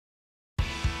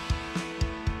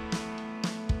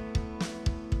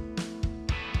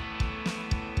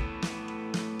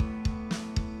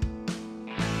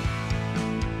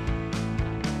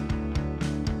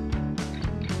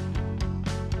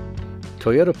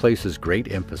Toyota places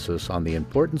great emphasis on the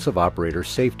importance of operator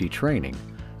safety training,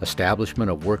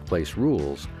 establishment of workplace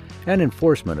rules, and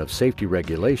enforcement of safety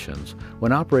regulations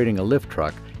when operating a lift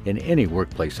truck in any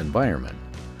workplace environment.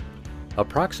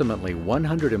 Approximately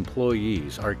 100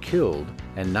 employees are killed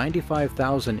and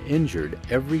 95,000 injured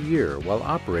every year while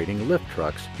operating lift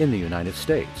trucks in the United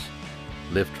States.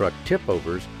 Lift truck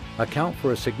tip-overs account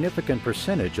for a significant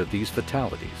percentage of these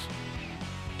fatalities.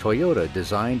 Toyota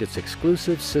designed its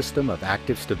exclusive system of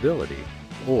active stability,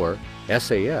 or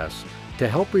SAS, to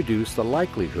help reduce the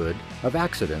likelihood of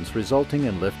accidents resulting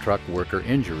in lift truck worker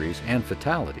injuries and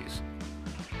fatalities.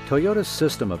 Toyota's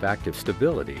system of active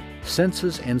stability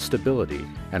senses instability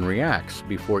and reacts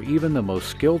before even the most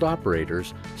skilled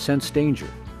operators sense danger,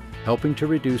 helping to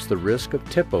reduce the risk of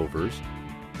tip-overs,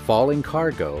 falling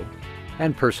cargo,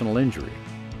 and personal injury.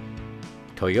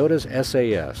 Toyota's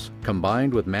SAS,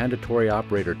 combined with mandatory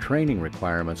operator training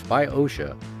requirements by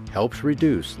OSHA, helps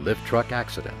reduce lift truck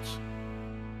accidents.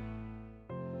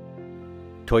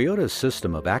 Toyota's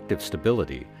system of active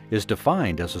stability is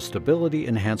defined as a stability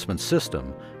enhancement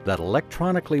system that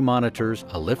electronically monitors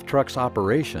a lift truck's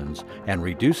operations and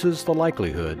reduces the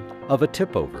likelihood of a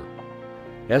tip-over.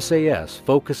 SAS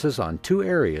focuses on two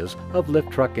areas of lift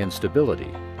truck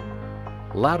instability: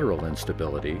 lateral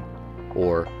instability,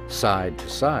 or side to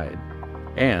side,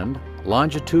 and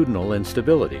longitudinal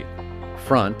instability,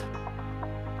 front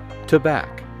to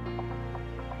back.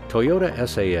 Toyota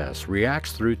SAS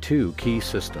reacts through two key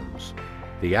systems: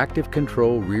 the Active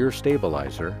Control Rear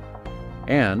Stabilizer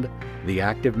and the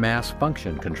Active Mast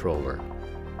Function Controller.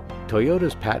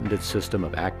 Toyota's patented system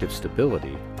of active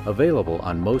stability, available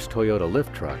on most Toyota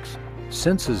lift trucks,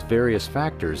 senses various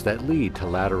factors that lead to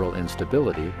lateral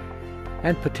instability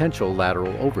and potential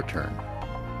lateral overturn.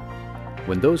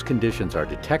 When those conditions are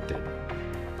detected,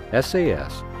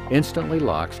 SAS instantly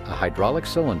locks a hydraulic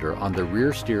cylinder on the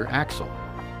rear steer axle,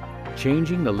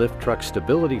 changing the lift truck's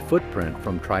stability footprint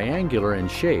from triangular in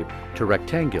shape to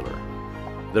rectangular.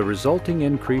 The resulting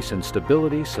increase in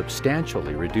stability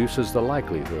substantially reduces the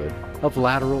likelihood of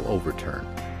lateral overturn.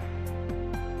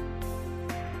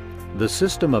 The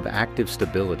system of active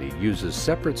stability uses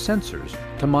separate sensors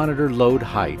to monitor load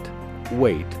height,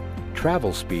 weight,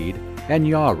 travel speed, and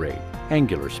yaw rate,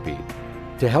 angular speed,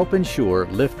 to help ensure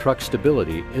lift truck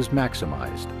stability is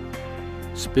maximized.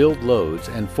 Spilled loads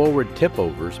and forward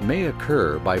tip-overs may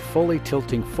occur by fully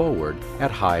tilting forward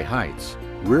at high heights.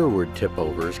 Rearward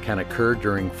tip-overs can occur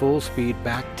during full-speed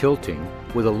back tilting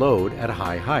with a load at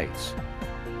high heights.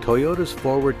 Toyota's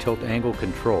forward tilt angle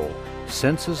control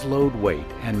senses load weight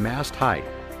and mast height,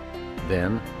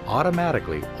 then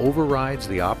automatically overrides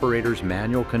the operator's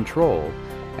manual control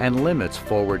and limits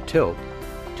forward tilt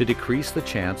to decrease the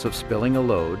chance of spilling a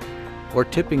load or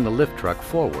tipping the lift truck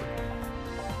forward.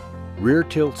 Rear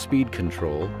tilt speed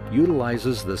control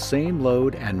utilizes the same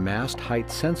load and mast height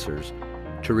sensors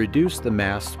to reduce the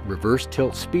mast's reverse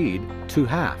tilt speed to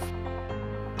half,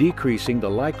 decreasing the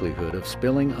likelihood of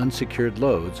spilling unsecured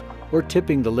loads or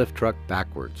tipping the lift truck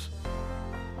backwards.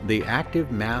 The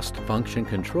Active Mast Function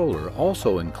Controller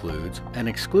also includes an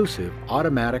exclusive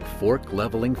automatic fork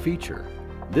leveling feature.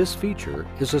 This feature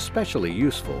is especially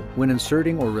useful when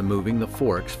inserting or removing the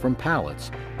forks from pallets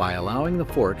by allowing the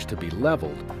forks to be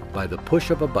leveled by the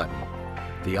push of a button.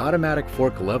 The automatic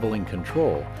fork leveling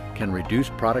control can reduce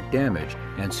product damage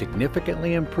and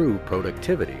significantly improve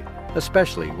productivity,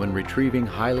 especially when retrieving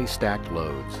highly stacked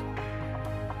loads.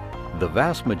 The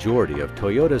vast majority of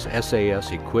Toyota's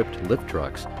SAS-equipped lift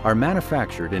trucks are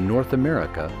manufactured in North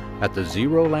America at the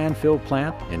Zero Landfill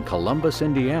plant in Columbus,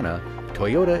 Indiana,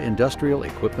 Toyota Industrial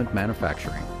Equipment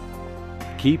Manufacturing.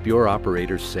 Keep your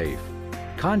operators safe.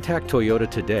 Contact Toyota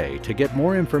today to get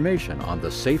more information on the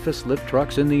safest lift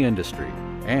trucks in the industry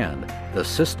and the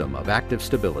system of active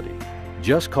stability.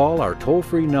 Just call our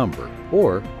toll-free number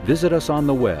or visit us on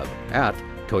the web at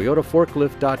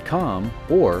toyotaforklift.com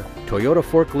or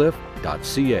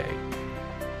toyotaforklift.ca.